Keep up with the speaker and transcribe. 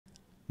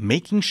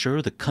making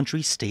sure the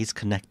country stays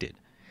connected.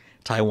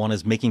 Taiwan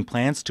is making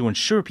plans to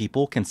ensure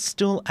people can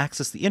still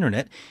access the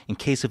internet in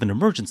case of an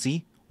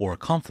emergency or a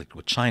conflict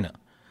with China.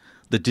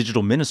 The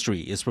Digital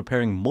Ministry is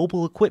preparing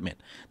mobile equipment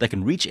that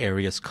can reach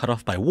areas cut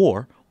off by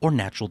war or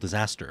natural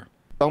disaster.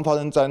 当发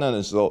生灾难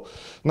的时候，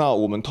那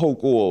我们透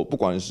过不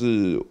管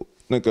是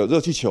那个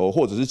热气球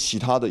或者是其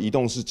他的移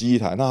动式基地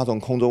台，那它从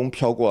空中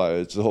飘过来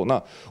了之后，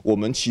那我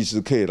们其实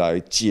可以来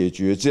解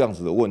决这样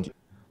子的问题。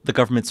 The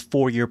government's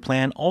 4-year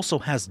plan also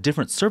has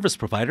different service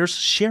providers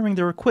sharing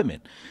their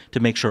equipment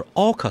to make sure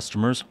all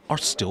customers are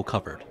still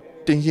covered.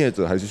 电信业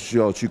者还是需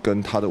要去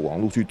跟它的网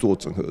络去做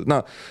整合，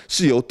那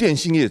是由电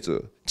信业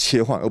者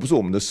切换，而不是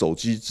我们的手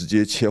机直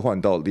接切换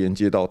到连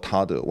接到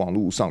它的网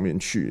络上面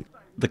去。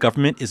 The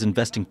government is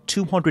investing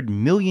 $200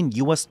 million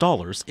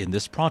in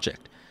this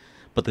project.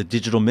 But the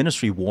Digital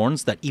Ministry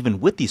warns that even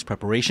with these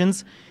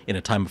preparations, in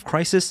a time of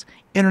crisis,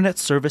 internet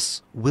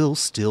service will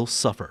still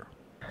suffer.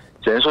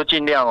 只能说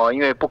尽量哦，因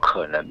为不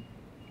可能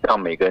让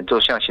每个人都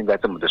像现在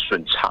这么的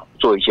顺畅，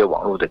做一些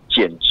网络的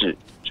建制，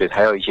所以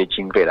还要一些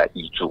经费来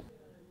挹注。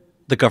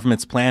 The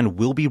government's plan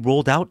will be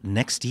rolled out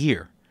next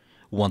year.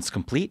 Once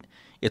complete,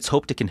 it's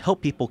hoped it can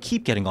help people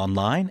keep getting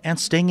online and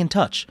staying in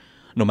touch,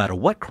 no matter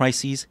what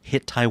crises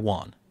hit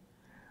Taiwan.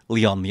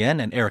 Lien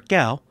and Eric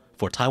Gao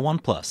for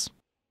TaiwanPlus.